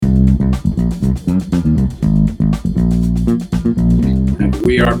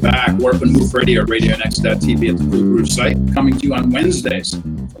are back. Warp and Woof Radio, RadioNext.tv at the Cool Groove site, coming to you on Wednesdays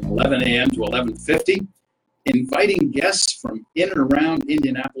from 11 a.m. to 11:50, inviting guests from in and around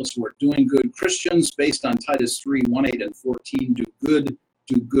Indianapolis who are doing good. Christians based on Titus 3, 1, 8, and 14, do good,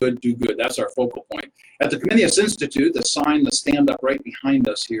 do good, do good. That's our focal point. At the Comenius Institute, the sign, the stand-up right behind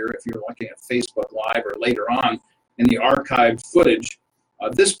us here, if you're looking at Facebook Live or later on in the archived footage,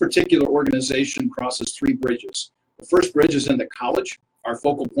 this particular organization crosses three bridges. The first bridge is into college. Our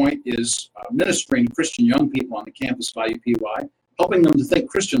focal point is ministering to Christian young people on the campus of IUPUI, helping them to think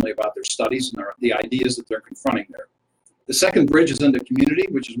Christianly about their studies and the ideas that they're confronting there. The second bridge is into community,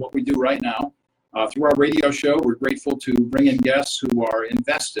 which is what we do right now. Through our radio show, we're grateful to bring in guests who are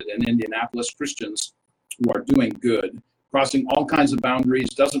invested in Indianapolis, Christians who are doing good, crossing all kinds of boundaries.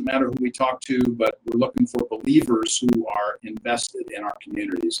 Doesn't matter who we talk to, but we're looking for believers who are invested in our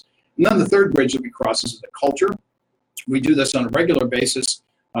communities. And then the third bridge that we cross is the culture. We do this on a regular basis,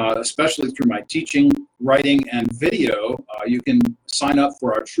 especially through my teaching, writing, and video. You can sign up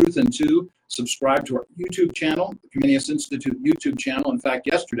for our Truth in Two, subscribe to our YouTube channel, the Comenius Institute YouTube channel. In fact,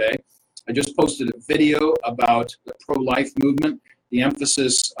 yesterday, I just posted a video about the pro-life movement, the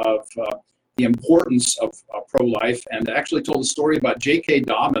emphasis of the importance of pro-life, and actually told a story about J.K.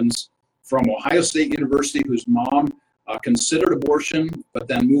 Dobbins from Ohio State University, whose mom considered abortion, but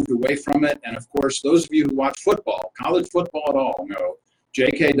then moved away from it. And of course, those of you who watch football, college football at all, know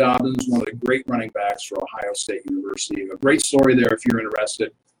J.K. Dobbins, one of the great running backs for Ohio State University. A great story there if you're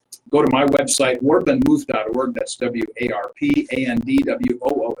interested. Go to my website, warpandwoof.org, that's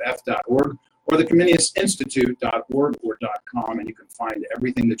warpandwoof.org, or the ComeniusInstitute.org or .com, and you can find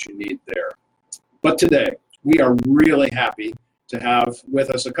everything that you need there. But today, we are really happy to have with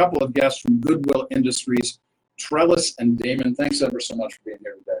us a couple of guests from Goodwill Industries, Trellis and Damon. Thanks ever so much for being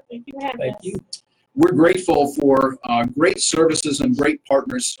here today. Thank you for having us. We're grateful for great services and great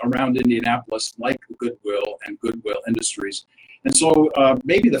partners around Indianapolis like Goodwill and Goodwill Industries. And so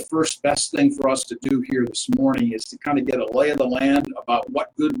maybe the first best thing for us to do here this morning is to kind of get a lay of the land about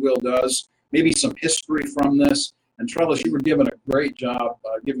what Goodwill does, maybe some history from this. And Trellis, you were given a great job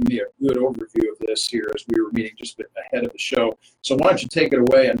giving me a good overview of this here as we were meeting just ahead of the show. So why don't you take it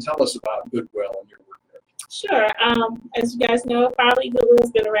away and tell us about Goodwill and your work there. Sure. As you guys know, probably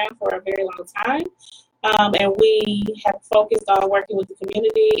Goodwill's been around for a very long time. And we have focused on working with the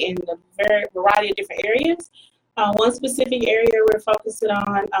community in a variety of different areas. One specific area we're focusing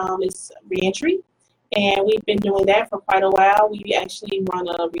on is reentry. And we've been doing that for quite a while. We actually run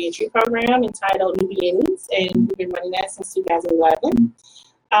a reentry program entitled New Beginnings, and we've been running that since 2011.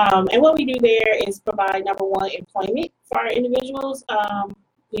 And what we do there is provide, number one, employment for our individuals.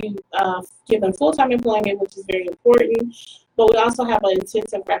 We give them full-time employment, which is very important. But we also have an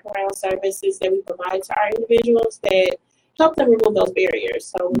intensive wraparound services that we provide to our individuals that help them remove those barriers.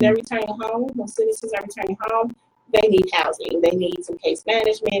 So when they're returning home, when citizens are returning home, they need housing. They need some case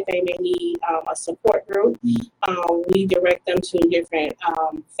management. They may need a support group. We direct them to different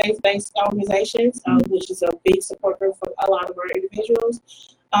faith-based organizations, which is a big support group for a lot of our individuals.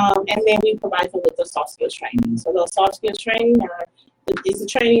 And then we provide them with the soft skills training. So those soft skills training is a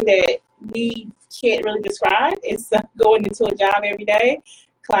training that we can't really describe. It's going into a job every day,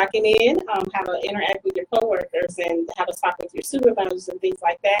 clocking in, how to interact with your coworkers and how to talk with your supervisors and things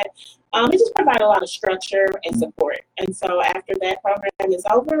like that. It just provides a lot of structure and support. And so after that program is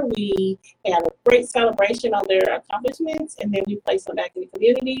over, we have a great celebration on their accomplishments, and then we place them back in the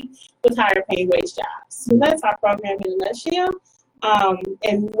community with higher paying wage jobs. So that's our program in a nutshell.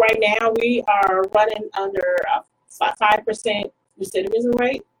 And right now we are running under a 5% recidivism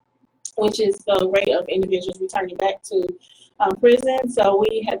rate, which is the rate of individuals returning back to prison. So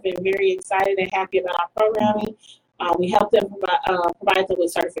we have been very excited and happy about our programming. We help them provide them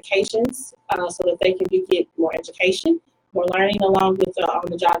with certifications so that they can get more education, more learning, along with the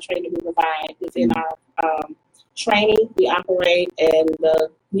on-the-job training we provide within our training. We operate in the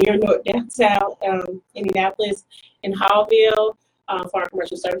near north downtown Indianapolis in Hallville for our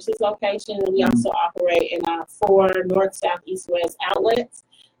commercial services location, and we also operate in our 4 north, south, east, west outlets.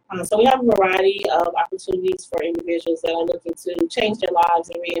 So we have a variety of opportunities for individuals that are looking to change their lives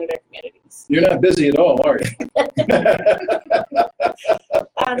and re-enter their communities. You're not busy at all, are you?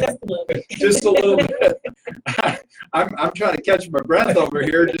 Just a little bit. Just a little bit. I'm trying to catch my breath over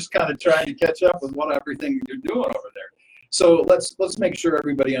here, just kind of trying to catch up with everything you're doing over there. So let's make sure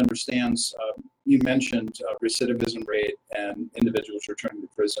everybody understands. You mentioned recidivism rate and individuals returning to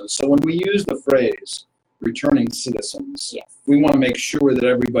prison. So when we use the phrase returning citizens, yes, we want to make sure that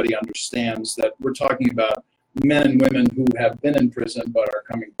everybody understands that we're talking about men and women who have been in prison but are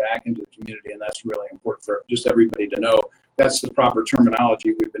coming back into the community, and that's really important for just everybody to know. That's the proper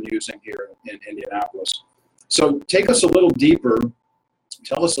terminology we've been using here in Indianapolis. So take us a little deeper.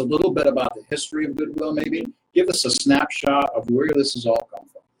 Tell us a little bit about the history of Goodwill, maybe. Give us a snapshot of where this has all come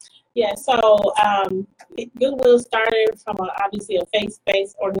from. Yeah, so Goodwill started from obviously a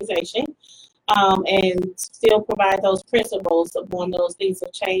faith-based organization, and still provide those principles of when those things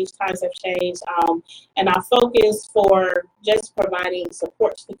have changed, times have changed, and our focus for just providing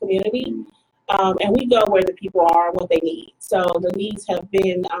support to the community. And we go where the people are, what they need. So the needs have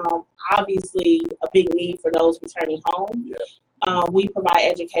been obviously a big need for those returning home. Yeah. We provide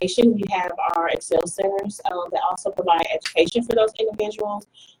education. We have our Excel centers that also provide education for those individuals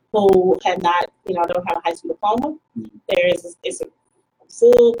who have not, don't have a high school diploma. It's a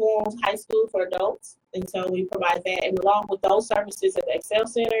full-blown high school for adults, and so we provide that. And along with those services at the Excel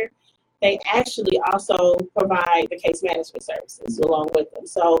Center, they actually also provide the case management services along with them.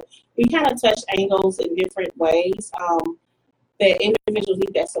 So we kind of touch angles in different ways that individuals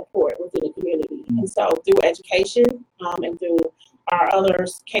need that support within the community. And so through education and through our other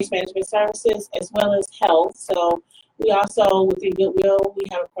case management services, as well as health. So we also, within Goodwill, we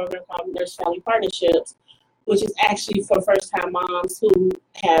have a program called Nurse Family Partnerships, which is actually for first-time moms who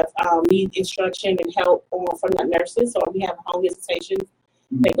have need instruction and help from the nurses. So we have a home visitation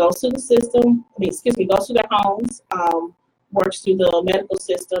that goes through the system, goes to their homes, works through the medical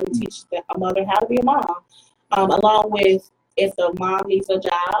system, teaches a mother how to be a mom, along with if the mom needs a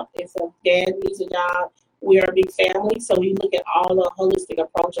job, if the dad needs a job, we're a big family, so we look at all the holistic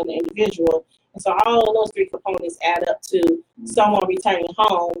approach on the individual. And so all of those three components add up to someone returning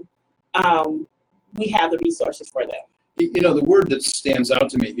home. We have the resources for them. The word that stands out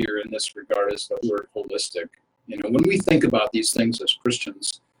to me here in this regard is the word holistic. When we think about these things as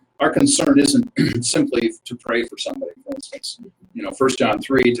Christians, our concern isn't simply to pray for somebody, for instance. 1 John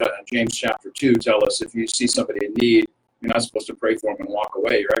 3, James chapter 2 tell us if you see somebody in need, you're not supposed to pray for them and walk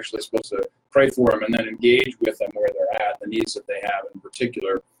away. You're actually supposed to pray for them and then engage with them where they're at, the needs that they have in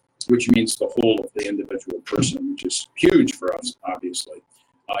particular, which means the whole of the individual person, which is huge for us, obviously,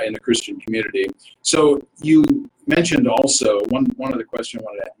 in the Christian community. So you mentioned also, one other question I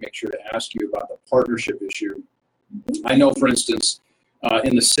wanted to make sure to ask you about the partnership issue. I know, for instance,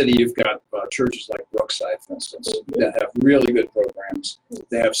 in the city, you've got churches like Brookside, for instance, that have really good programs.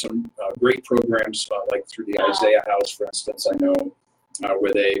 They have some great programs, like through the Isaiah House, for instance, I know,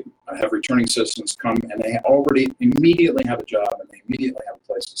 where they have returning citizens come and they already immediately have a job and they immediately have a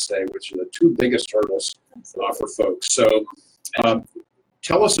place to stay, which are the two biggest hurdles for folks. So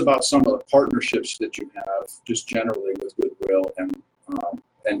tell us about some of the partnerships that you have just generally with Goodwill,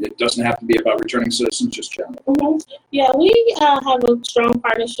 and it doesn't have to be about returning citizens, just generally. Mm-hmm. Yeah, we have a strong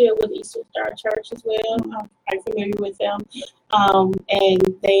partnership with Eastern Star Church as well. I'm familiar with them.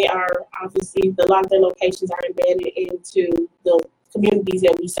 And they are obviously, a lot of their locations are embedded into the communities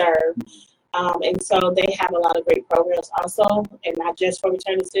that we serve. And so they have a lot of great programs also, and not just for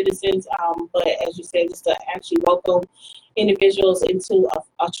returning citizens, but as you said, just to actually welcome individuals into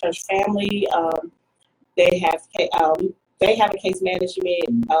a church family. They have a case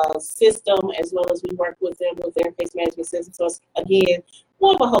management system, as well as we work with them with their case management system. So it's, again,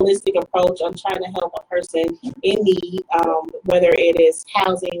 more of a holistic approach on trying to help a person in need, whether it is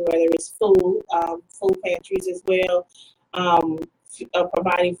housing, whether it's food pantries as well,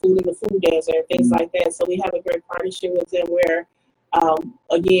 providing food in the food desert, things like that. So we have a great partnership with them where,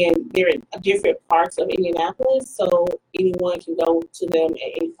 again, they're in different parts of Indianapolis, so anyone can go to them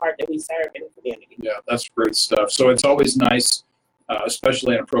at any part that we serve in the community. Yeah, that's great stuff. So it's always nice,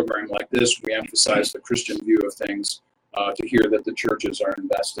 especially in a program like this, we emphasize the Christian view of things, to hear that the churches are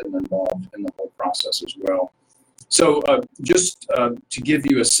invested and involved in the whole process as well. So just to give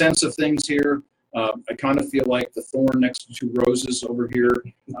you a sense of things here, I kind of feel like the thorn next to two roses over here.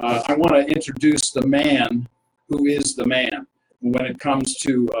 I want to introduce the man who is the man when it comes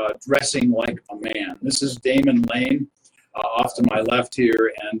to dressing like a man. This is Damon Lane, off to my left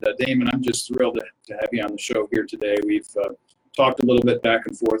here. And Damon, I'm just thrilled to have you on the show here today. We've talked a little bit back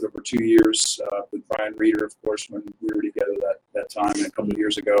and forth over 2 years with Brian Reeder, of course, when we were together that time a couple of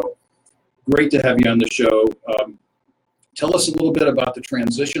years ago. Great to have you on the show. Tell us a little bit about the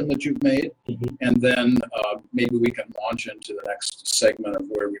transition that you've made, and then maybe we can launch into the next segment of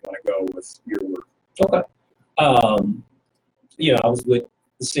where we want to go with your work. Okay. I was with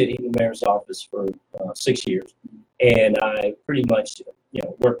the city, the mayor's office for 6 years, and I pretty much,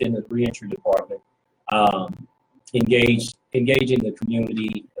 worked in the reentry department, engaging the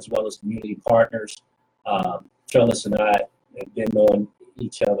community as well as community partners. Trellis and I have been knowing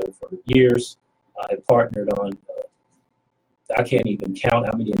each other for years. I partnered on, I can't even count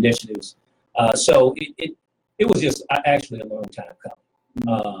how many initiatives. So it it was just actually a long time coming.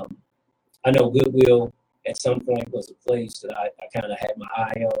 I know Goodwill at some point was a place that I kind of had my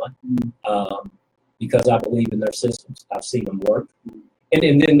eye on because I believe in their systems. I've seen them work.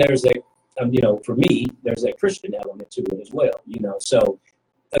 And then there's that, for me, there's that Christian element to it as well, So,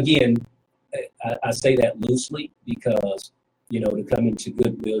 again, I say that loosely because, to come into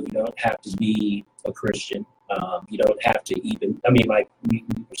Goodwill, you don't have to be a Christian. You don't have to even, like we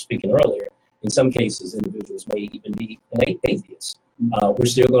were speaking earlier, in some cases, individuals may even be an atheist. We're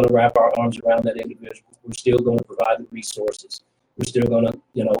still going to wrap our arms around that individual. We're still going to provide the resources. We're still going to,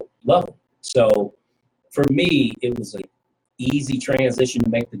 love them. So for me, it was an easy transition to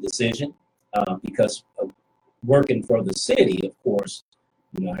make the decision because of working for the city, of course,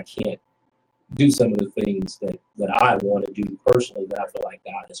 I can't do some of the things that I want to do personally that I feel like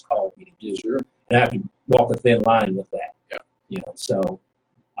God has called me to do. Sure. And I have to walk a thin line with that. Yeah. So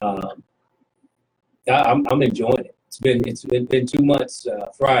I'm enjoying it. It's been 2 months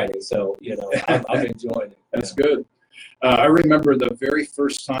Friday, so I'm enjoying it. That's good. I remember the very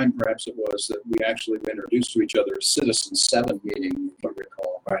first time, perhaps it was, that we actually were introduced to each other, a Citizen 7 meeting, if you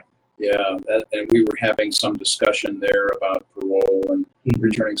recall. Right. Yeah, and we were having some discussion there about parole and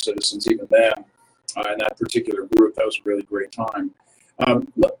returning citizens even then. In that particular group, that was a really great time.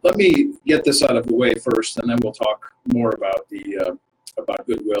 Let me get this out of the way first, and then we'll talk more about about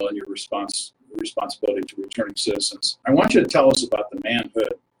Goodwill and your responsibility to returning citizens. I want you to tell us about the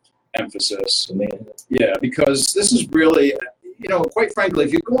manhood emphasis. The manhood. Yeah, because this is really, quite frankly,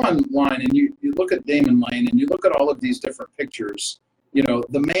 if you go online and you look at Damon Lane and you look at all of these different pictures,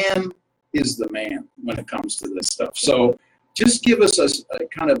 the man is the man when it comes to this stuff. So just give us a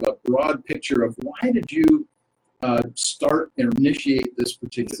kind of a broad picture of why did you start and initiate this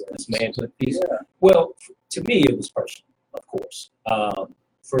particular manhood piece? Yeah. Well, to me, it was personal, of course.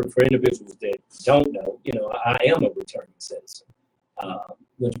 For individuals that don't know, I am a returning citizen.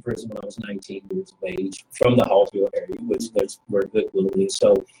 Went to prison when I was 19 years of age from the Hallville area, that's where Goodwill is.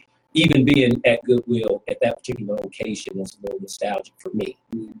 So even being at Goodwill at that particular location is a little nostalgic for me,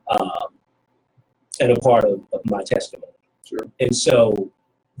 and a part of my testimony. Sure. And so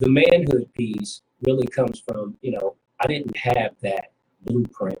the manhood piece really comes from, I didn't have that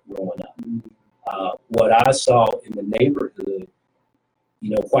blueprint growing up. What I saw in the neighborhood,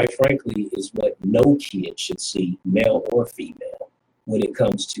 quite frankly, is what no kid should see, male or female, when it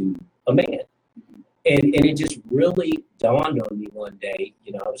comes to a man. And it just really dawned on me one day,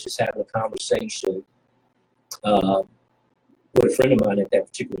 I was just having a conversation with a friend of mine at that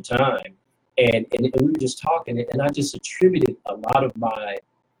particular time, and we were just talking, and I just attributed a lot of my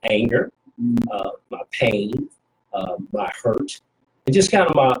anger, my pain, my hurt, and just kind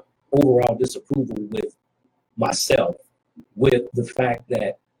of my overall disapproval with myself, with the fact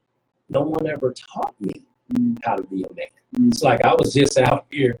that no one ever taught me how to be a man. It's like I was just out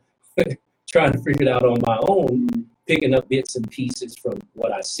here trying to figure it out on my own, picking up bits and pieces from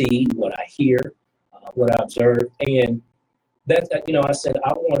what I see, what I hear, what I observe, and that I said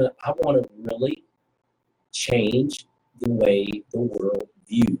I want to really change the way the world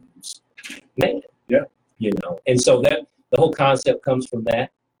views man. Yeah. And so that the whole concept comes from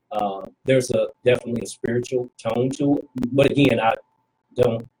that. There's definitely a spiritual tone to it, but again, I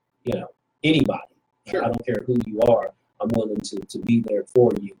don't, anybody. Sure. I don't care who you are. I'm willing to be there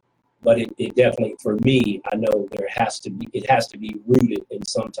for you. But it definitely, for me, I know it has to be rooted in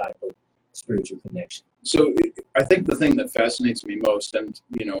some type of spiritual connection. So I think the thing that fascinates me most, and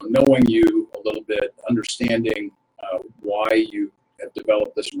knowing you a little bit, understanding why you have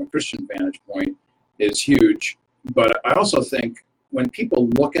developed this from a Christian vantage point is huge. But I also think when people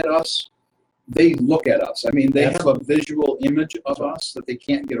look at us, they look at us. I mean, they have a visual image of us that they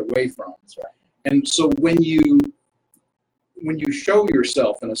can't get away from. That's right. And so when you show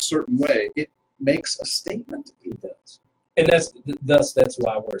yourself in a certain way, it makes a statement. It does. And that's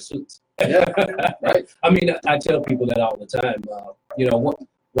why I wear suits. Yeah, right. I mean, I tell people that all the time.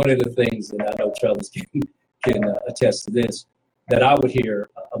 One of the things that I know Trellis can attest to this, that I would hear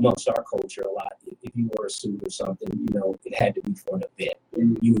amongst our culture a lot. If you wore a suit or something, it had to be for an event.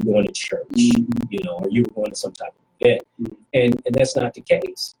 You were going to church, or you were going to some type of event. And that's not the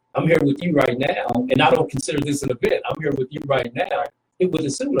case. I'm here with you right now, and I don't consider this an event. I'm here with you right now with a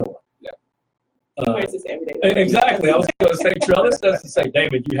suit on. Exactly. I was going to say, Trellis doesn't say,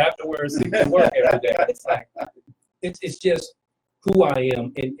 David, you have to wear a suit to work every day. It's like, it's just who I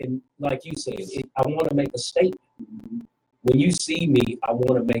am. And like you said, I want to make a statement. When you see me, I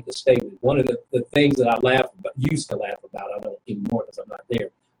want to make a statement. One of the things that I used to laugh about, I don't anymore because I'm not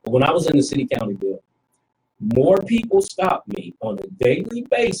there. But when I was in the city county building, more people stopped me on a daily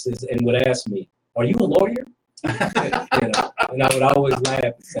basis and would ask me, are you a lawyer? And I would always laugh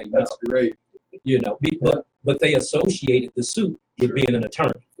and say, no, That's great. But they associated the suit with being an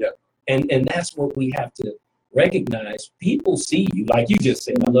attorney. Yeah. And that's what we have to recognize. People see you, like you just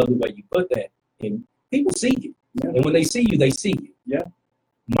said. I love the way you put that. And people see you. Yeah. And when they see you, they see you. Yeah.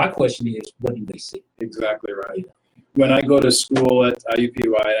 My question is, what do they see? Exactly right. When I go to school at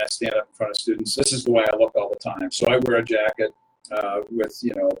IUPUI and I stand up in front of students, this is the way I look all the time. So I wear a jacket with,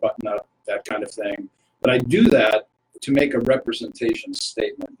 a button up, that kind of thing. But I do that to make a representation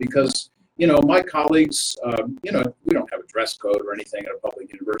statement because, my colleagues, we don't have a dress code or anything at a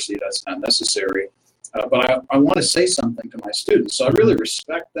public university. That's not necessary. But I want to say something to my students. So I really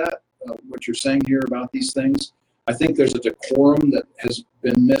respect that, what you're saying here about these things. I think there's a decorum that has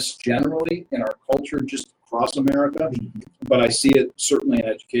been missed generally in our culture just across America, but I see it certainly in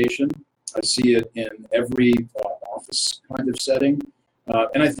education. I see it in every office kind of setting.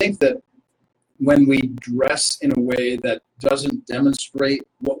 And I think that when we dress in a way that doesn't demonstrate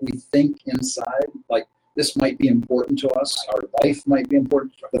what we think inside, like this might be important to us, our life might be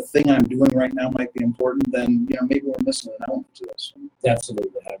important, the thing I'm doing right now might be important, then maybe we're missing an element to this.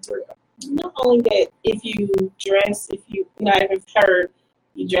 Absolutely. I agree. Not only that, if you dress, I've heard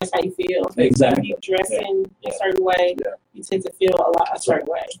you dress how you feel. Exactly. If you dress in a certain way, you tend to feel a certain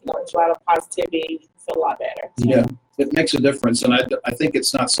way. It's a lot of positivity, you feel a lot better. Yeah, it makes a difference, and I think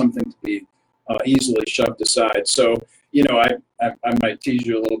it's not something to be easily shoved aside. So, I might tease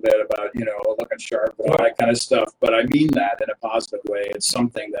you a little bit about, looking sharp and all that kind of stuff, but I mean that in a positive way. It's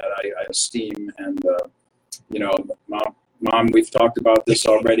something that I esteem, and, Mom, we've talked about this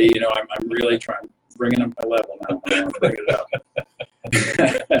already. I'm really bringing up my level now. I'm bringing it up.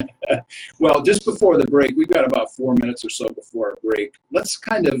 Well, just before the break, we've got about 4 minutes or so before our break. Let's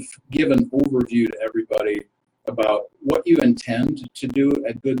kind of give an overview to everybody about what you intend to do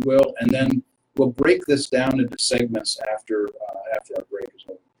at Goodwill, and then we'll break this down into segments after our break as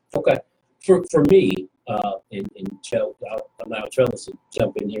well. Okay. For me, and I'll allow Trellis to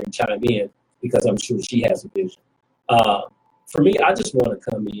jump in here and chime in because I'm sure she has a vision. For me, I just want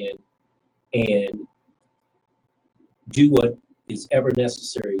to come in and do what is ever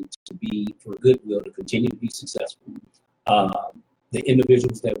necessary for Goodwill to continue to be successful. The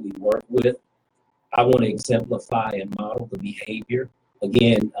individuals that we work with, I want to exemplify and model the behavior.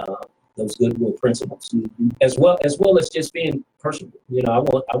 Again, those Goodwill principles, as well as just being personable.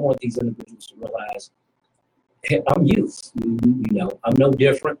 I want these individuals to realize, hey, I'm you. I'm no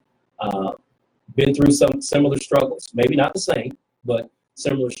different. Been through some similar struggles, maybe not the same, but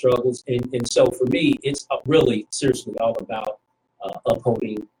similar struggles. And so for me, it's really seriously all about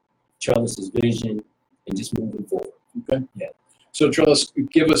upholding Trellis's vision and just moving forward. Okay. Yeah. So Trellis,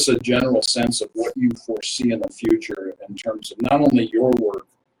 give us a general sense of what you foresee in the future in terms of not only your work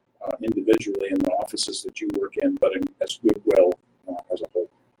individually in the offices that you work in, but as Goodwill as a whole.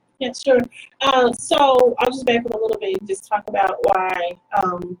 Yeah, sure. So I'll just back up a little bit and just talk about why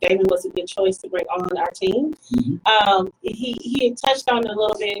David was a good choice to bring on our team. Mm-hmm. He had touched on it a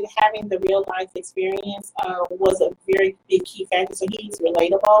little bit. Having the real life experience was a very big key factor. So he's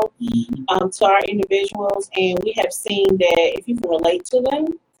relatable to our individuals, and we have seen that if you can relate to them,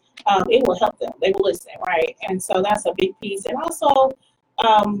 it will help them. They will listen, right? And so that's a big piece. And also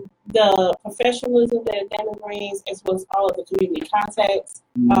the professionalism that Damon brings, as well as all of the community contacts.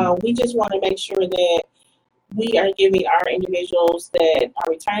 We just want to make sure that we are giving our individuals that are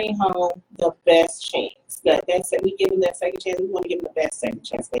returning home the best chance. That's it. We give them that second chance. We want to give them the best second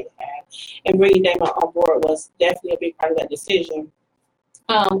chance they can have. And bringing Damon on board was definitely a big part of that decision.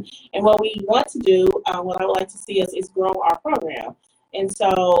 And what we want to do, what I would like to see us is grow our program. And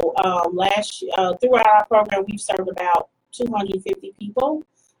so throughout our program, we've served about 250 people.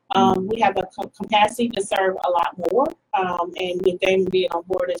 We have a capacity to serve a lot more, and with Damon being on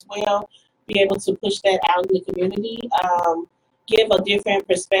board as well, be able to push that out in the community, give a different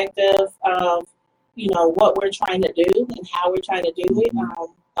perspective of, what we're trying to do and how we're trying to do it,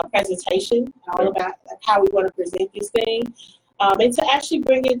 a presentation all about how we want to present this thing, and to actually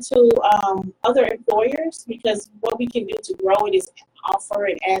bring it to other employers, because what we can do to grow it is offer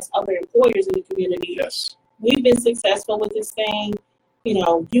and ask other employers in the community. Yes. We've been successful with this thing.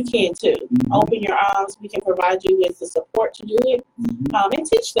 You can too. Open your arms. We can provide you with the support to do it, and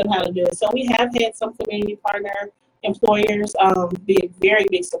teach them how to do it. So we have had some community partner employers be very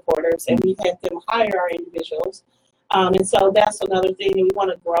big supporters, and we've had them hire our individuals. And so that's another thing that we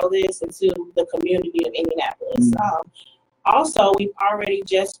want to grow this into the community of Indianapolis. Also, we've already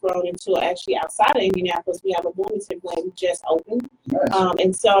just grown into actually outside of Indianapolis. We have a Bloomington plant we just opened. Nice.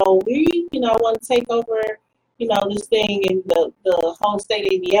 And so we, want to take over, this thing in the whole state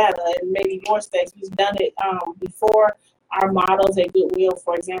of Indiana and maybe more states. We've done it before. Our models at Goodwill,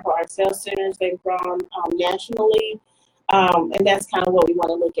 for example, our sales centers, they've grown nationally. And that's kind of what we want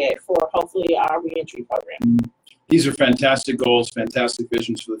to look at for hopefully our reentry program. These are fantastic goals, fantastic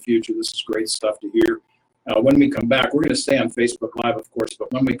visions for the future. This is great stuff to hear. When we come back, we're going to stay on Facebook Live, of course,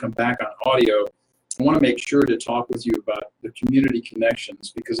 but when we come back on audio, I want to make sure to talk with you about the community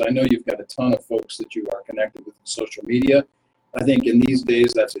connections, because I know you've got a ton of folks that you are connected with in social media. I think in these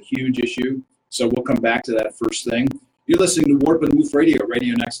days, that's a huge issue. So we'll come back to that first thing. You're listening to Warp and Woof Radio,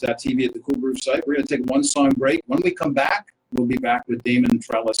 RadioNext.tv at the Cool Groove site. We're going to take one song break. When we come back, we'll be back with Damon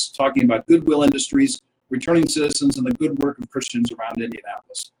Trellis talking about Goodwill Industries, returning citizens, and the good work of Christians around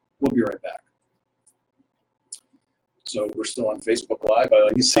Indianapolis. We'll be right back. So we're still on Facebook Live.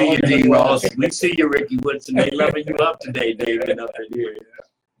 We see you, D. Ross. We see you, Ricky Woodson. They loving you up today, David, up in here.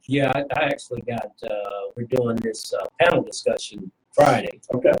 Yeah, I actually got, we're doing this panel discussion Friday.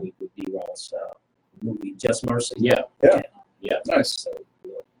 Okay. With D. Ross. Movie Just Mercy. Yeah. Nice. So,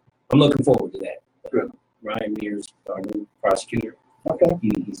 I'm looking forward to that. Good. Ryan Mears, our new prosecutor. Okay.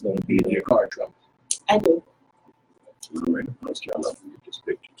 He's going to be there. Car trouble. I do.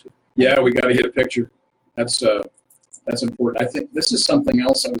 Yeah, we got to get a picture. That's important. I think this is something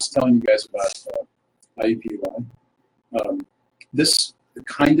else I was telling you guys about IUPUI. The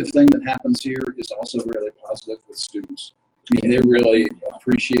kind of thing that happens here is also really positive with students. I mean, they really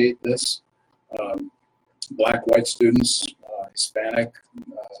appreciate this. Black, white students, Hispanic,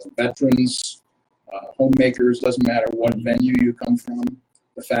 veterans, homemakers, doesn't matter what venue you come from.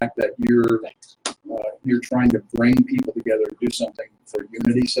 The fact that you're trying to bring people together to do something for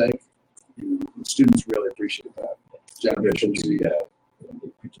unity's sake, the students really appreciate that. Generations,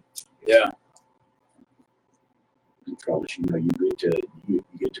 yeah. College, you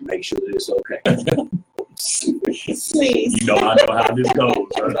get to make sure that it's okay. Please. I know how this goes.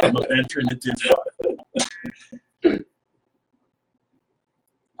 I'm a veteran at this point.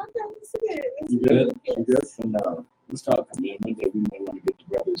 You good? You good? And let's talk. I mean, one day we may want to get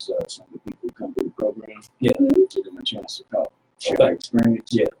together some of the people who come to the program. Yeah. Give them a chance to talk, share our experience.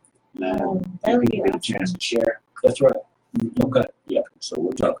 Yeah. And people get a chance to share. That's right. Okay. Yeah. So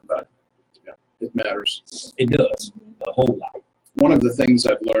we'll talk about it. It matters. It does. A whole lot. One of the things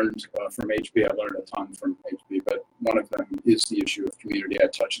I've learned from HB, I've learned a ton from HB, but one of them is the issue of community. I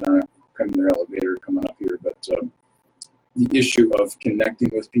touched on it coming in the elevator, coming up here, but the issue of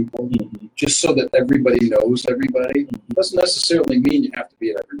connecting with people, just so that everybody knows everybody, doesn't necessarily mean you have to be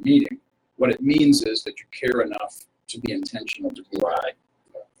at every meeting. What it means is that you care enough to be intentional to be right.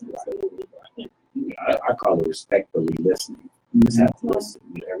 I call it respectfully listening. You just have to listen.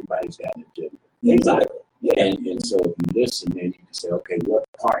 Everybody's got an agenda. Exactly. Yeah. And so if you listen, then you can say, okay, what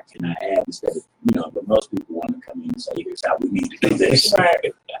part can I add instead of, but most people want to come in and say, here's how we need to do this.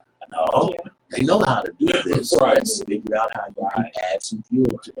 Right. No, they know how to do this. Right. Let's figure out how you can add some fuel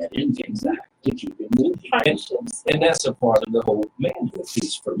to that engine to keep it moving. And that's a part of the whole manual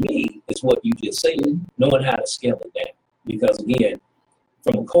piece for me, is what you just said, knowing how to scale it down. Because again,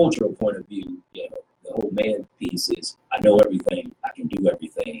 from a cultural point of view, the whole man piece is, I know everything, I can do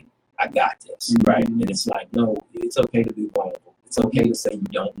everything, I got this, right? And it's like, no, it's okay to be vulnerable. It's okay to say you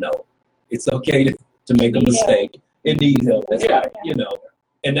don't know. It's okay to make a mistake and need help. That's right,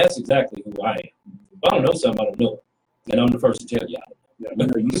 and that's exactly who I am. If I don't know something, I don't know. And I'm the first to tell you.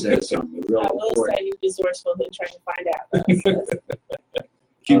 You said something real I will important. say you're resourceful in trying to find out.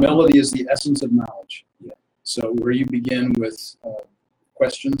 Humility is the essence of knowledge. Yeah. So where you begin with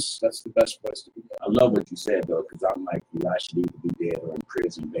questions, that's the best place to begin. I love what you said, though, because I'm like, I should either be dead or in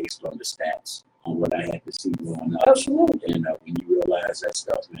prison based on the stats, on what I had to see growing up. Absolutely. And when you realize that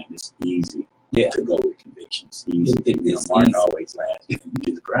stuff, man, it's easy to go with convictions. Easy. It's Martin easy. always laughs. You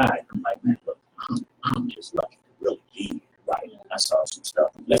just cried. I'm like, man, look, I'm just lucky to really be here. Right. I saw some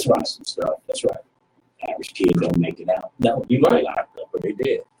stuff. That's right. Some stuff. That's right. Average kid don't make it out. No, you're right. Locked up, but they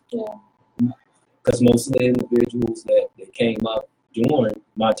did. Yeah. Because most of the individuals that came up during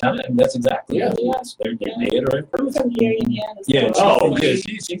my time, that's exactly what it is. They're dead or in I'm prison. from Gary, Indiana. Yeah. Oh, yeah. yeah.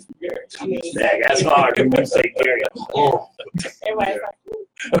 She's from Gary. That's hard when you say Gary. Oh. Everybody's like,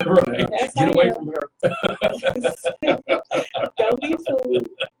 Right. That's Get how away you- from her. don't be fooled.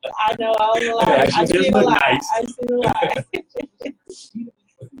 I know all the lies. Yeah, she I've just seen a look lot. nice. I've seen a lot.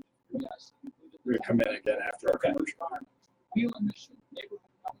 We're going to come in again after our commercial.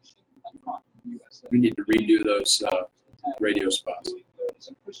 We need to redo those radio spots.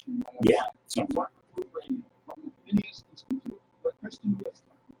 Yeah. Sometime.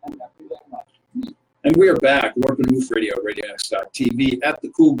 And we are back, Warp and Woof Radio, RadioX.TV, at the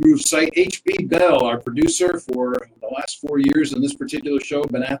Cool Groove site. HB Bell, our producer for the last 4 years in this particular show,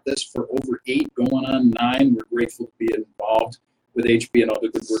 been at this for over 8, going on 9. We're grateful to be involved with HB and all the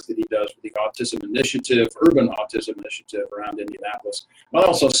good work that he does with the Autism Initiative, Urban Autism Initiative around Indianapolis. I'll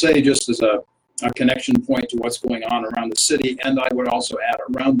also say, just as a connection point to what's going on around the city, and I would also add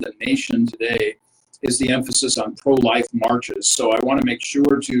around the nation today, is the emphasis on pro-life marches. So I want to make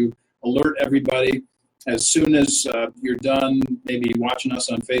sure to alert everybody as soon as you're done, maybe watching us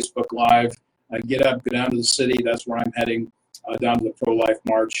on Facebook Live, get up, go down to the city. That's where I'm heading, down to the pro-life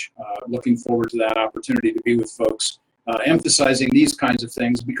march. Looking forward to that opportunity to be with folks, emphasizing these kinds of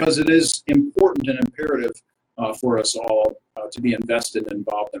things, because it is important and imperative for us all to be invested and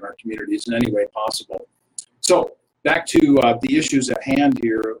involved in our communities in any way possible. So back to the issues at hand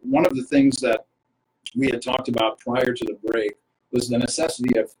here. One of the things that we had talked about prior to the break was the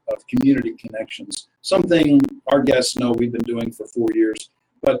necessity of community connections, something our guests know we've been doing for 4 years,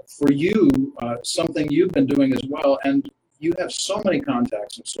 but for you, something you've been doing as well, and you have so many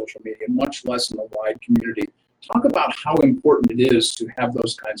contacts in social media, much less in the wide community. Talk about how important it is to have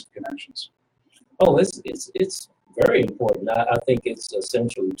those kinds of connections. Oh, it's very important. I think it's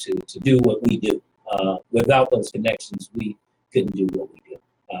essential to do what we do. Without those connections, we couldn't do what we do.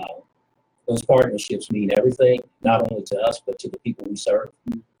 Those partnerships mean everything, not only to us, but to the people we serve,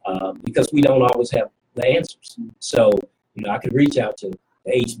 because we don't always have the answers. So, I could reach out to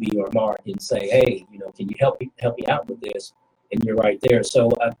HB or Mark and say, hey, can you help me out with this? And you're right there. So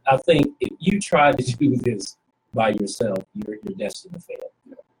I think if you try to do this by yourself, you're destined to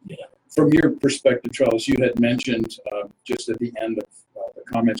fail. Yeah. From your perspective, Charles, you had mentioned just at the end of the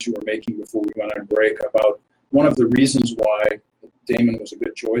comments you were making before we went on break about one of the reasons why Damon was a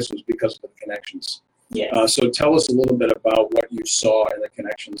good choice was because of the connections. Yes. So tell us a little bit about what you saw in the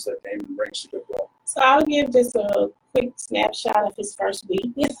connections that Damon brings to Goodwill. So I'll give just a quick snapshot of his first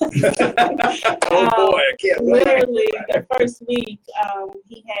week. Oh boy, I can't wait. Literally, the first week,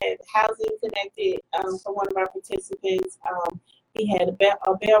 he had housing connected for one of our participants. He had a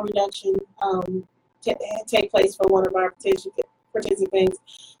bail reduction take place for one of our participants.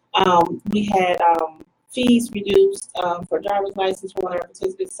 We had fees reduced for driver's license for one of our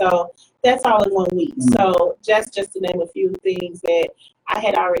participants. So that's all in 1 week. Mm-hmm. So just to name a few things that I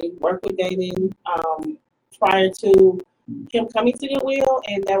had already worked with Damon prior to him coming to Goodwill,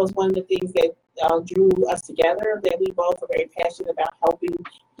 and that was one of the things that drew us together, that we both are very passionate about helping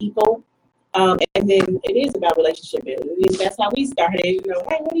people. And then it is about relationship building. That's how we started. Hey,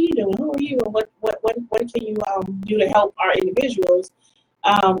 what are you doing? Who are you? And what can you do to help our individuals?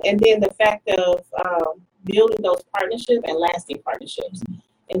 And then the fact of building those partnerships and lasting partnerships.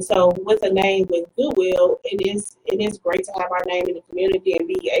 And so with a name with Goodwill, it is great to have our name in the community and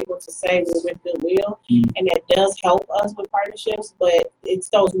be able to say we're with Goodwill. Mm-hmm. And that does help us with partnerships, but it's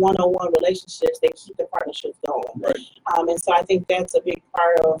those one-on-one relationships that keep the partnerships going. Right. And so I think that's a big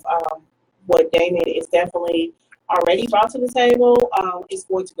part of what Damon is definitely already brought to the table, is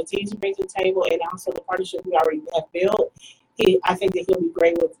going to continue to bring to the table, and also the partnership we already have built. I think that he'll be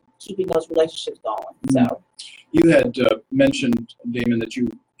great with keeping those relationships going. So, you had mentioned, Damon, that you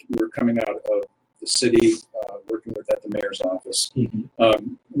were coming out of the city, working at the mayor's office.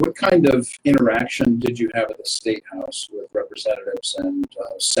 Mm-hmm. What kind of interaction did you have at the State House with representatives and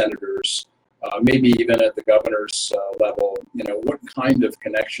senators, maybe even at the governor's level? What kind of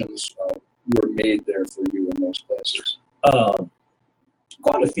connections were made there for you in those places?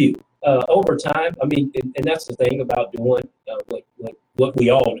 Quite a few. Over time, and that's the thing about doing what we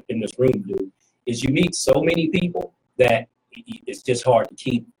all in this room do, is you meet so many people that it's just hard to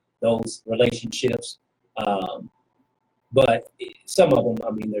keep those relationships. But some of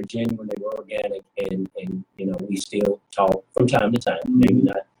them, they're genuine, they were organic, and we still talk from time to time, maybe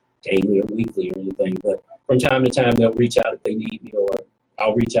not daily or weekly or anything, but from time to time they'll reach out if they need me, or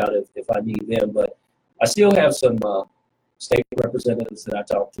I'll reach out if I need them. But I still have some state representatives that I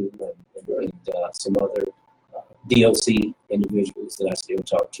talk to, and some other DOC individuals that I still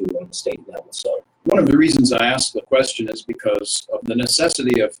talk to on the state level. So one of the reasons I ask the question is because of the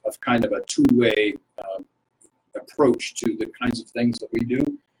necessity of kind of a two-way approach to the kinds of things that we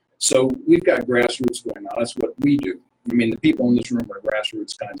do. So we've got grassroots going on. That's what we do. The people in this room are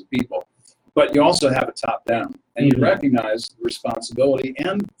grassroots kinds of people. But you also have a top-down, and you recognize the responsibility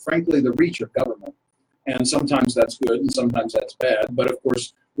and, frankly, the reach of government. And sometimes that's good and sometimes that's bad. But, of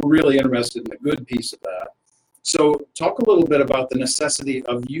course, we're really interested in the good piece of that. So talk a little bit about the necessity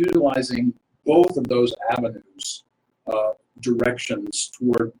of utilizing both of those avenues, directions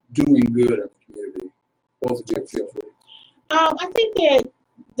toward doing good in the community. Both of you, feel free. I think that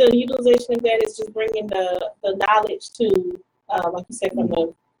the utilization of that is just bringing the knowledge to, like you said, from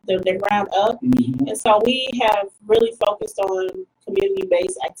the ground up. Mm-hmm. And so we have really focused on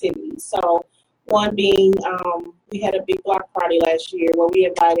community-based activities. So one being, we had a big block party last year where we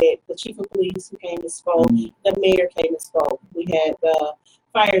invited the chief of police who came and spoke, the mayor came and spoke. We had the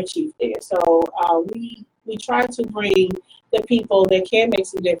fire chief there. So we try to bring the people that can make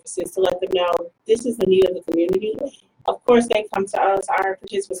some differences to let them know this is the need of the community. Of course, they come to us, our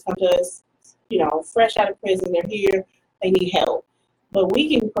participants come to us, you know, fresh out of prison, they're here, they need help. But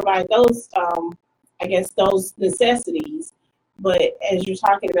we can provide those, I guess, those necessities. But as you're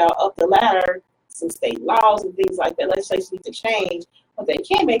talking about up the ladder, some state laws and things like that, legislation needs to change. But they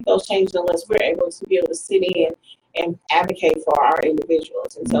can't make those changes unless we're able to be able to sit in and advocate for our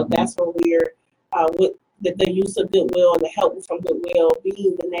individuals. And so that's where we're, with the use of Goodwill and the help from Goodwill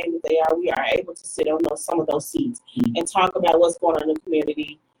being the name that they are, we are able to sit on some of those seats and talk about what's going on in the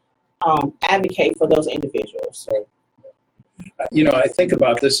community, advocate for those individuals. So, you know, I think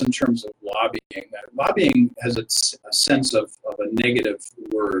about this in terms of lobbying. Lobbying has a sense of a negative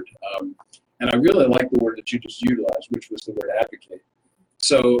word. And I really like the word that you just utilized, which was the word advocate.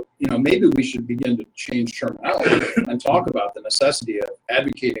 So, you know, maybe we should begin to change terminology and talk about the necessity of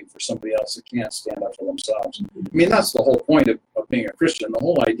advocating for somebody else that can't stand up for themselves. I mean, that's the whole point of being a Christian. The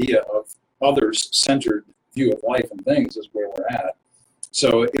whole idea of others-centered view of life and things is where we're at.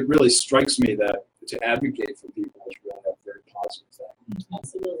 So it really strikes me that to advocate for people is really a very positive thing.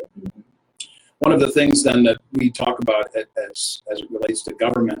 Absolutely. One of the things then that we talk about as it relates to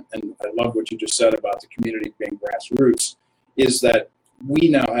government, and I love what you just said about the community being grassroots, is that we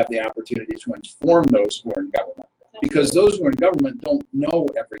now have the opportunity to inform those who are in government. Because those who are in government don't know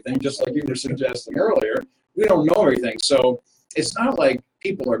everything, just like you were suggesting earlier. We don't know everything. So it's not like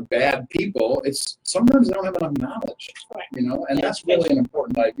people are bad people. It's sometimes they don't have enough knowledge, you know, and that's really an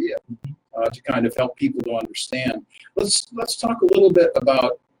important idea to kind of help people to understand. Let's talk a little bit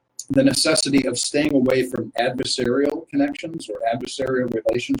about the necessity of staying away from adversarial connections or adversarial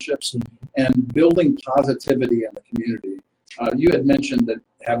relationships and building positivity in the community. You had mentioned that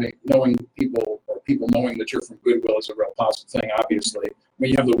knowing people or people knowing that you're from Goodwill is a real positive thing, obviously. When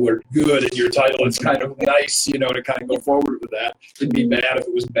you have the word good in your title, it's kind of nice, you know, to kind of go forward with that. It'd be bad if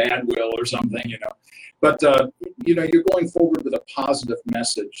it was bad will or something, you know. But, you know, you're going forward with a positive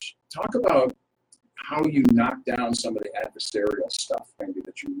message. Talk about how you knock down some of the adversarial stuff maybe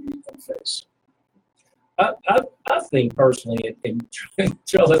that you meet and face. I think personally, and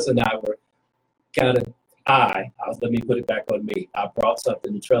Trellis and I were kind of, let me put it back on me. I brought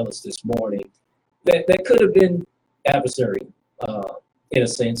something to Trellis this morning that could have been adversary in a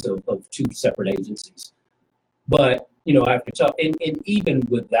sense of two separate agencies. But, you know, after talking, and even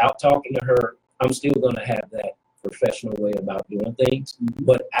without talking to her, I'm still going to have that professional way about doing things.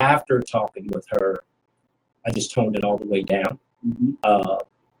 But after talking with her, I just toned it all the way down.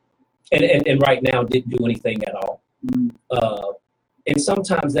 And right now didn't do anything at all. And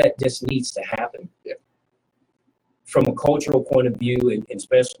sometimes that just needs to happen. Yeah. From a cultural point of view, and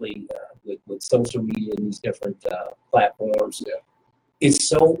especially with social media and these different platforms, it's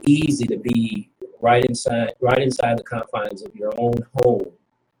so easy to be right inside the confines of your own home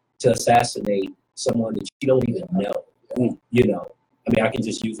to assassinate someone that you don't even know. You know, I mean, I can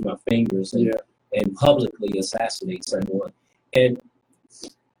just use my fingers and publicly assassinate someone, and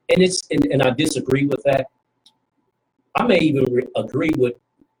I disagree with that. I may even agree with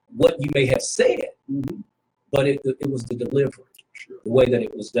what you may have said. But it was the delivery, the way that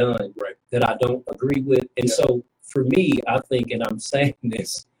it was done, that I don't agree with. And so for me, I think, and I'm saying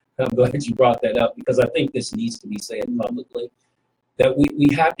this, I'm glad you brought that up, because I think this needs to be said publicly, that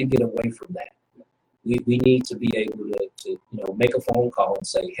we have to get away from that. We need to be able to you know, make a phone call and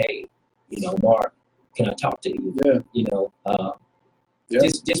say, hey, you know, Mark, can I talk to you? You know,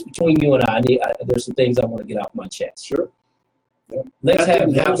 just between you and I, there's some things I want to get off my chest. Sure. Let's that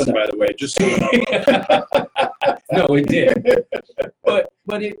have didn't happen, by the way. Just so you know. No, it did. But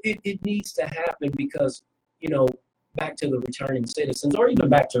it needs to happen because, you know, back to the returning citizens, or even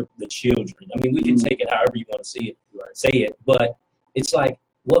back to the children. I mean, we can take it however you want to see it, say it, but it's like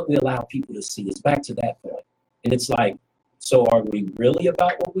what we allow people to see. It's back to that point, and it's like, so are we really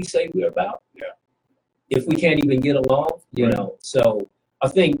about what we say we're about? Yeah. If we can't even get along, you know. So I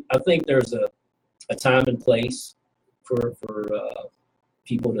think there's a time and place for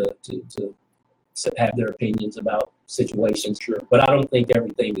people to have their opinions about situations. But I don't think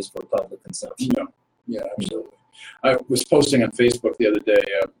everything is for public consumption. No. Yeah, absolutely. I was posting on Facebook the other day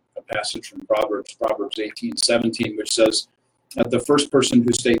a passage from Proverbs 18:17, which says, the first person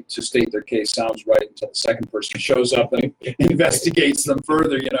to state their case sounds right until the second person shows up and investigates them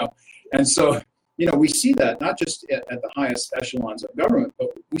further, And so, we see that not just at the highest echelons of government, but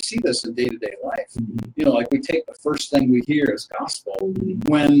we see this in day-to-day life. Like we take the first thing we hear as gospel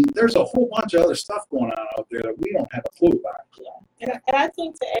when there's a whole bunch of other stuff going on out there that we don't have a clue about. Yeah. And I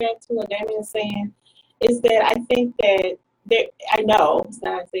think to add to what Damien is saying is that I think that I know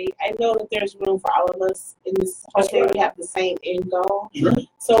that there's room for all of us in this whole thing. We have the same end goal. Sure.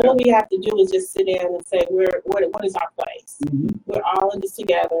 So what we have to do is just sit down and say, what is our place? We're all in this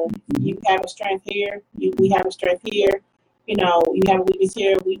together. You have a strength here. We have a strength here. You have a weakness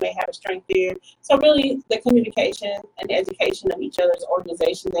here. We may have a strength there. So really, the communication and the education of each other's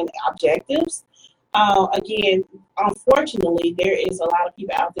organizations and objectives. Again, unfortunately, there is a lot of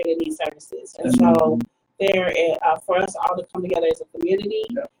people out there that need services, and so. For us all to come together as a community,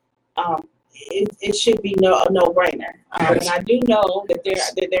 it should be a no-brainer. And I do know that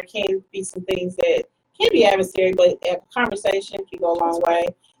there can be some things that can be adversary, but a conversation can go a long way.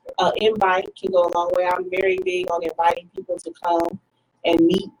 Invite can go a long way. I'm very big on inviting people to come and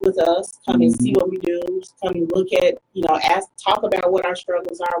meet with us, come and see what we do, come and look at, talk about what our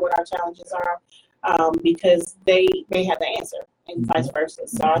struggles are, what our challenges are, because they may have the answer and vice versa.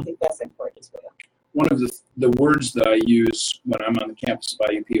 So I think that's important as well. One of the words that I use when I'm on the campus of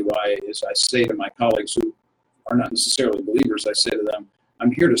IUPUI is I say to my colleagues who are not necessarily believers, I say to them, I'm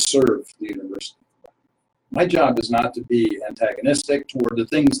here to serve the university. My job is not to be antagonistic toward the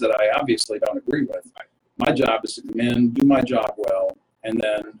things that I obviously don't agree with. My job is to come in, do my job well, and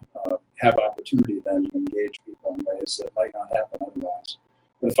then have opportunity then to engage people in ways that might not happen otherwise.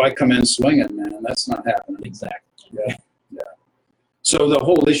 But if I come in swinging, man, that's not happening. Exactly. Yeah. So the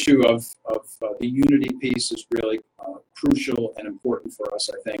whole issue of the unity piece is really crucial and important for us,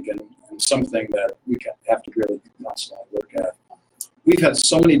 I think, and something that we have to really constantly look at. We've had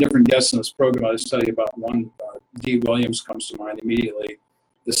so many different guests in this program. I'll just tell you about one. Dee Williams comes to mind immediately.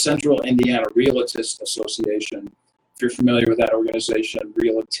 The Central Indiana Realtist Association. If you're familiar with that organization,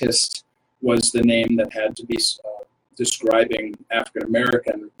 Realtist was the name that had to be describing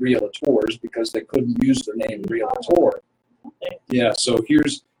African-American realtors because they couldn't use the name realtor. Yeah, so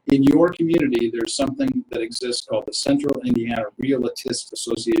here's, in your community, there's something that exists called the Central Indiana Realtist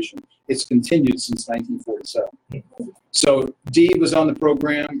Association. It's continued since 1947. So Dee was on the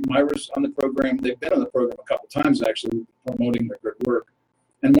program, Myra's on the program. They've been on the program a couple times, actually, promoting their good work.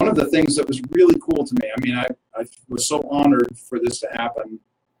 And one of the things that was really cool to me, I was so honored for this to happen.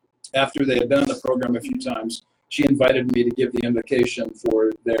 After they had been on the program a few times, she invited me to give the invocation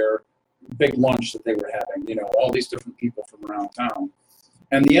for their big lunch that they were having, all these different people from around town.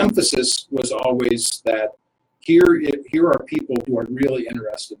 And the emphasis was always that here are people who are really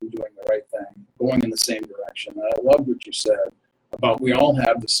interested in doing the right thing, going in the same direction. And I love what you said about we all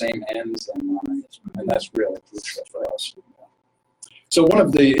have the same ends in mind, and that's really crucial for us. So one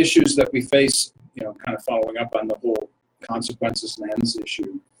of the issues that we face, kind of following up on the whole consequences and ends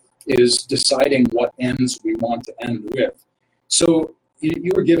issue, is deciding what ends we want to end with. So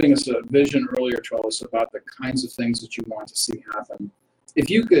you were giving us a vision earlier, Trellis, about the kinds of things that you want to see happen. If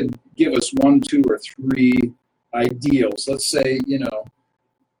you could give us 1, 2, or 3 ideals, let's say,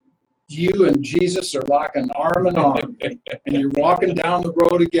 you and Jesus are locking arm in arm, and you're walking down the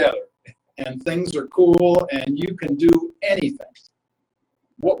road together, and things are cool, and you can do anything.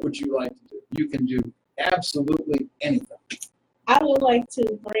 What would you like to do? You can do absolutely anything. I would like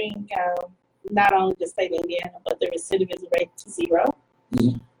to bring not only the state of Indiana, but the recidivism rate to 0.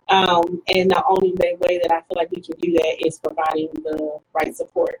 And the only way that I feel like we can do that is providing the right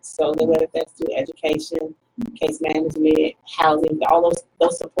support. So whether that's through education, case management, housing, all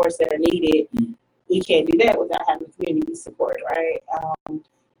those supports that are needed, we can't do that without having community support, right?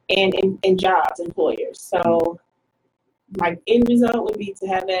 And jobs, employers. So my end result would be to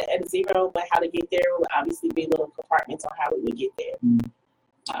have that at 0, but how to get there would obviously be little compartments on how we would get there.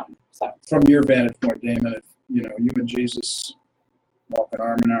 From your vantage point, Damon, if you and Jesus walking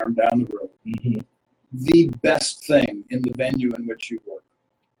arm in arm down the road, the best thing in the venue in which you work,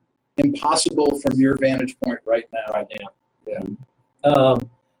 impossible from your vantage point right now. Yeah.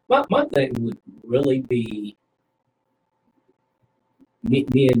 My thing would really be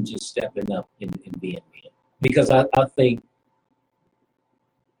men just stepping up and being men. Because I think,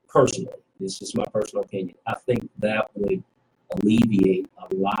 personally, this is my personal opinion, I think that would alleviate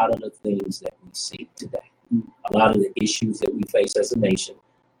a lot of the things that we see today. A lot of the issues that we face as a nation.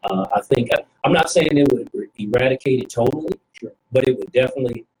 I think, I'm not saying it would eradicate it totally, but it would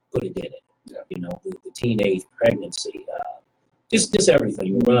definitely put a dent in it. Yeah. The teenage pregnancy, just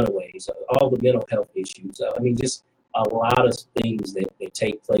everything, runaways, all the mental health issues. Just a lot of things that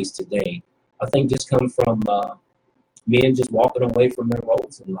take place today, I think just come from men just walking away from their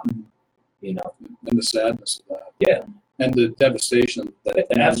roles in life, you know. And the sadness of that. Yeah. And the devastation that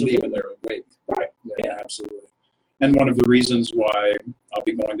men Absolutely. leave in their wake. Right. Yeah, absolutely. And one of the reasons why I'll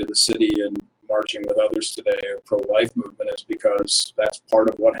be going to the city and marching with others today, a pro-life movement, is because that's part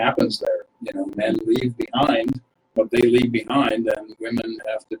of what happens there. You know, men leave behind what they leave behind, and women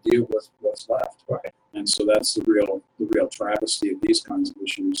have to deal with what's left. Right. And so that's the real travesty of these kinds of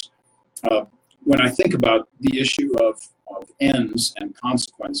issues. When I think about the issue of ends and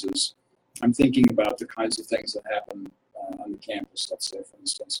consequences, I'm thinking about the kinds of things that happen on the campus, let's say, for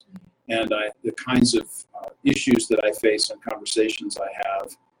instance, and the kinds of issues that I face and conversations I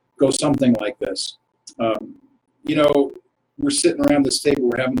have go something like this. You know, we're sitting around this table,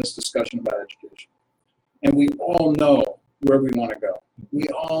 we're having this discussion about education, and we all know where we want to go. We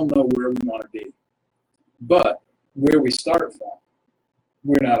all know where we want to be. But where we start from,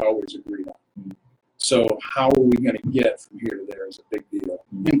 we're not always agreed on. So how are we going to get from here to there is a big deal.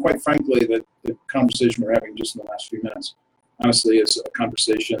 And quite frankly, the conversation we're having just in the last few minutes, honestly, is a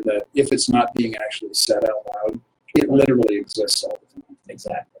conversation that if it's not being actually said out loud, it literally exists all the time.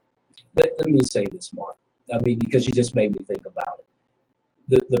 Exactly. Let me say this, Mark. I mean, because you just made me think about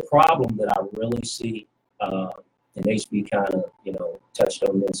it. The problem that I really see, and HB kind of, you know, touched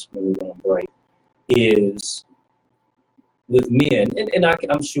on this when we were on break, is with men, and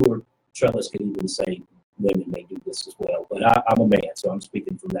I'm sure Trellis could even say women may do this as well, but I'm a man, so I'm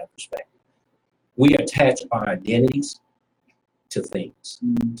speaking from that perspective. We attach our identities to things,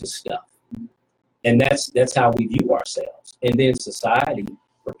 to stuff. And that's how we view ourselves. And then society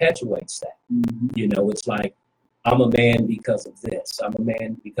perpetuates that. You know, it's like, I'm a man because of this. I'm a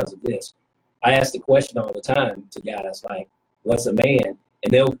man because of this. I ask the question all the time to guys like, what's a man?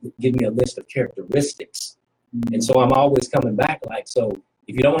 And they'll give me a list of characteristics. And so I'm always coming back like, so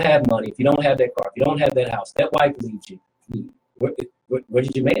if you don't have money, if you don't have that car, if you don't have that house, that wife leaves you. Where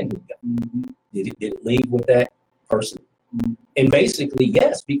did your manhood go? Did it leave with that person? And basically,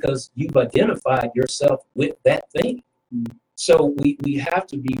 yes, because you've identified yourself with that thing. So we have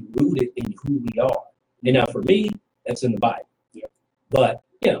to be rooted in who we are. And now for me, that's in the Bible. Yeah. But,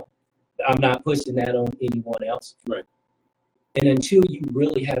 you know, I'm not pushing that on anyone else. Right. And until you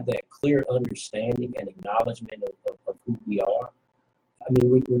really have that clear understanding and acknowledgement of who we are, I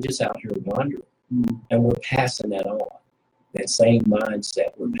mean, we're just out here wandering. And we're passing that on. That same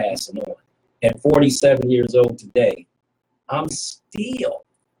mindset we're passing on. At 47 years old today, I'm still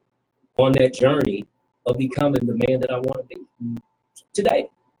on that journey of becoming the man that I want to be today.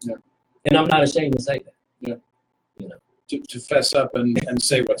 Yeah. And I'm not ashamed to say that. Yeah. You know. To fess up and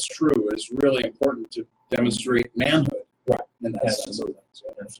say what's true is really important to demonstrate manhood. Right. In that sense.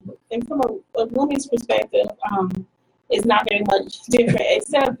 Absolutely. And from a woman's perspective, it's not very much different,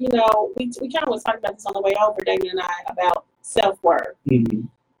 except, you know, we kind of was talking about this on the way over, Damien and I, about self-worth.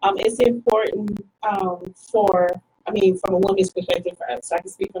 It's important from a woman's perspective, for us, so I can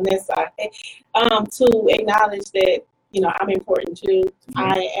speak from this side, to acknowledge that, you know, I'm important too.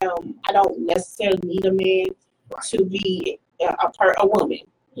 I don't necessarily need a man to be a woman,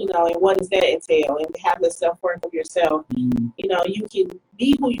 you know, and what does that entail? And have the self-worth of yourself. You know, you can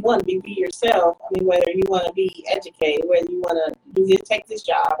be who you want to be yourself. I mean, whether you want to be educated, whether you want to take this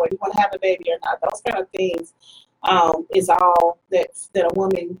job, whether you want to have a baby or not, those kind of things is all that a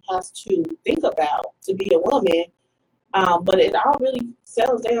woman has to think about to be a woman. But it all really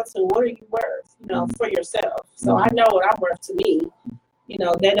settles down to what are you worth, you know, for yourself. So I know what I'm worth to me. You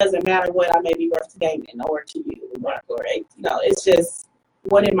know, that doesn't matter what I may be worth to Damon or to you, or you know, it's just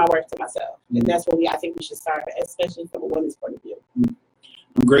what am I worth to myself, and that's what I think we should start, especially from a woman's point of view.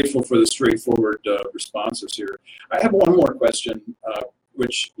 I'm grateful for the straightforward responses here. I have one more question,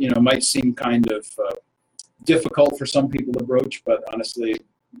 which, you know, might seem kind of difficult for some people to broach, but honestly,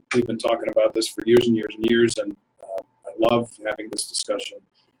 we've been talking about this for years and years and years, and I love having this discussion.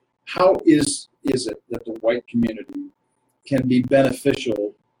 How is it that the white community can be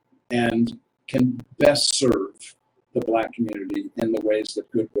beneficial and can best serve the Black community in the ways that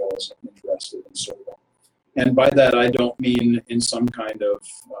Goodwill is interested in serving? And by that, I don't mean in some kind of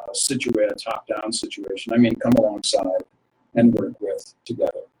a top-down situation. I mean, come alongside and work with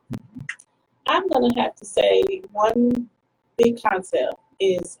together. I'm going to have to say one big concept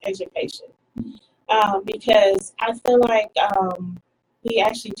is education. Because I feel like we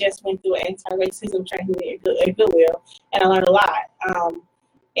actually just went through an anti-racism training at Goodwill, and I learned a lot.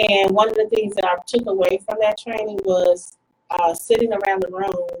 And one of the things that I took away from that training was sitting around the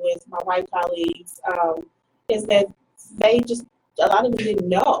room with my white colleagues, is that a lot of them didn't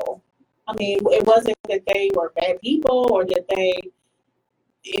know I mean, it wasn't that they were bad people or that they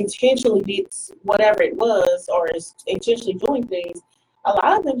intentionally did whatever it was or is intentionally doing things. A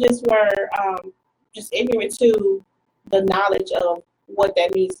lot of them just were just ignorant to the knowledge of what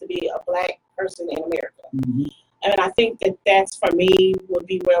that means to be a Black person in America. Mm-hmm. And I think that that's, for me, would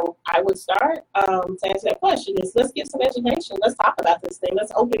be where I would start to answer that question is let's get some education. Let's talk about this thing.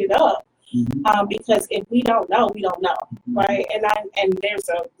 Let's open it up. Mm-hmm. Because if we don't know, we don't know, right? And there's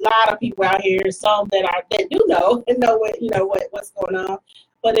a lot of people out here, some that do know and know what's going on.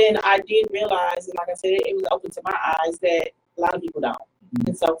 But then I did realize, and like I said, it was open to my eyes that a lot of people don't. Mm-hmm.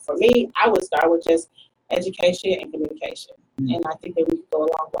 And so for me, I would start with just education and communication, and I think that we could go a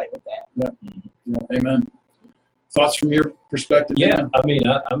long way with that. Yeah. Amen. Thoughts from your perspective? Yeah, I mean,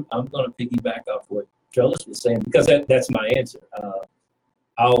 I'm going to piggyback off what Trellis was saying because that's my answer.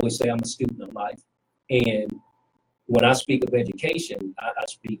 I always say I'm a student of life, and when I speak of education, I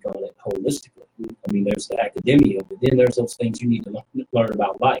speak on it holistically. I mean, there's the academia, but then there's those things you need to learn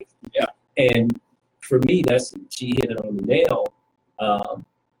about life. Yeah. And for me, she hit it on the nail.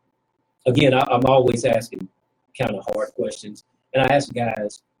 Again, I'm always asking kind of hard questions, and I ask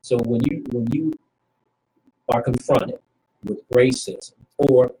guys, so when you are confronted with racism,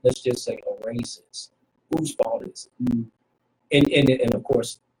 or let's just say a racist, whose fault is it? And of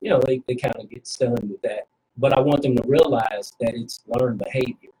course, they kind of get stunned with that. But I want them to realize that it's learned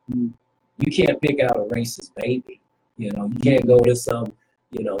behavior. You can't pick out a racist baby. You can't go to some,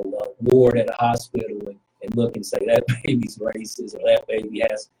 ward at a hospital and look and say that baby's racist or that baby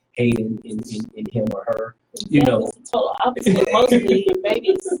has hate in him or her. It's the total opposite. Mostly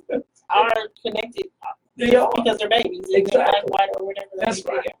babies are connected. They are. Because they're babies. Exactly. They're Black, white, or whatever. That's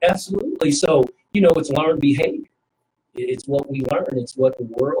right. Absolutely. So, it's learned behavior. It's what we learn. It's what the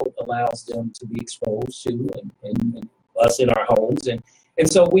world allows them to be exposed to and us in our homes. And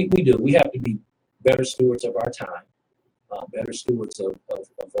so we do. We have to be better stewards of our time, better stewards of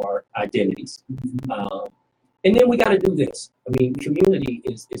our identities. And then we got to do this. I mean, community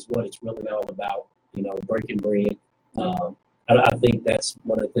is what it's really all about, breaking bread. I think that's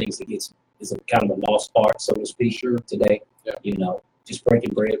one of the things that is a kind of a lost art, so to speak, today. Yeah. Just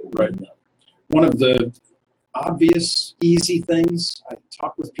breaking bread with one another. One of the obvious, easy things, I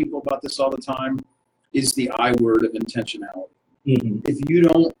talk with people about this all the time, is the I word of intentionality. Mm-hmm. If you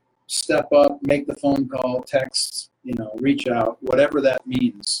don't step up, make the phone call, text, reach out, whatever that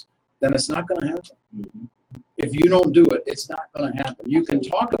means, then it's not going to happen. Mm-hmm. If you don't do it, it's not going to happen. You can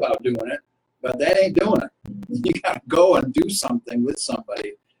talk about doing it, but that ain't doing it. Mm-hmm. You got to go and do something with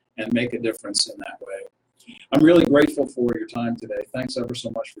somebody and make a difference in that way. I'm really grateful for your time today. Thanks ever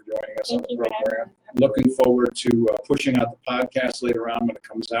so much for joining us on the program. Looking forward to pushing out the podcast later on when it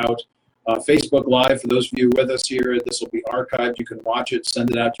comes out. Facebook Live, for those of you with us here, this will be archived. You can watch it,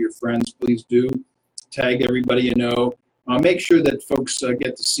 send it out to your friends. Please do. Tag everybody you know. Make sure that folks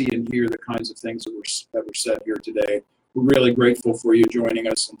get to see and hear the kinds of things that were said here today. We're really grateful for you joining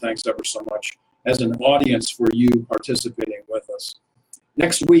us, and thanks ever so much as an audience for you participating with us.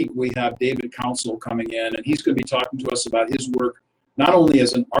 Next week, we have David Council coming in, and he's going to be talking to us about his work, not only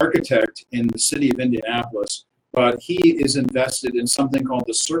as an architect in the city of Indianapolis, but he is invested in something called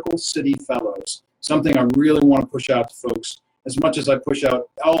the Circle City Fellows, something I really want to push out to folks as much as I push out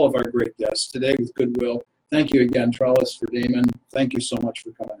all of our great guests today with Goodwill. Thank you again, Trellis, for Damon. Thank you so much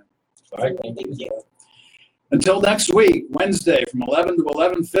for coming in. All right, thank you. Until next week, Wednesday from 11 to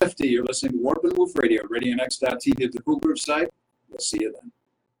 11:50, you're listening to Warp and Woof Radio, RadioNext.TV at the Cool Groove site. We'll see you then.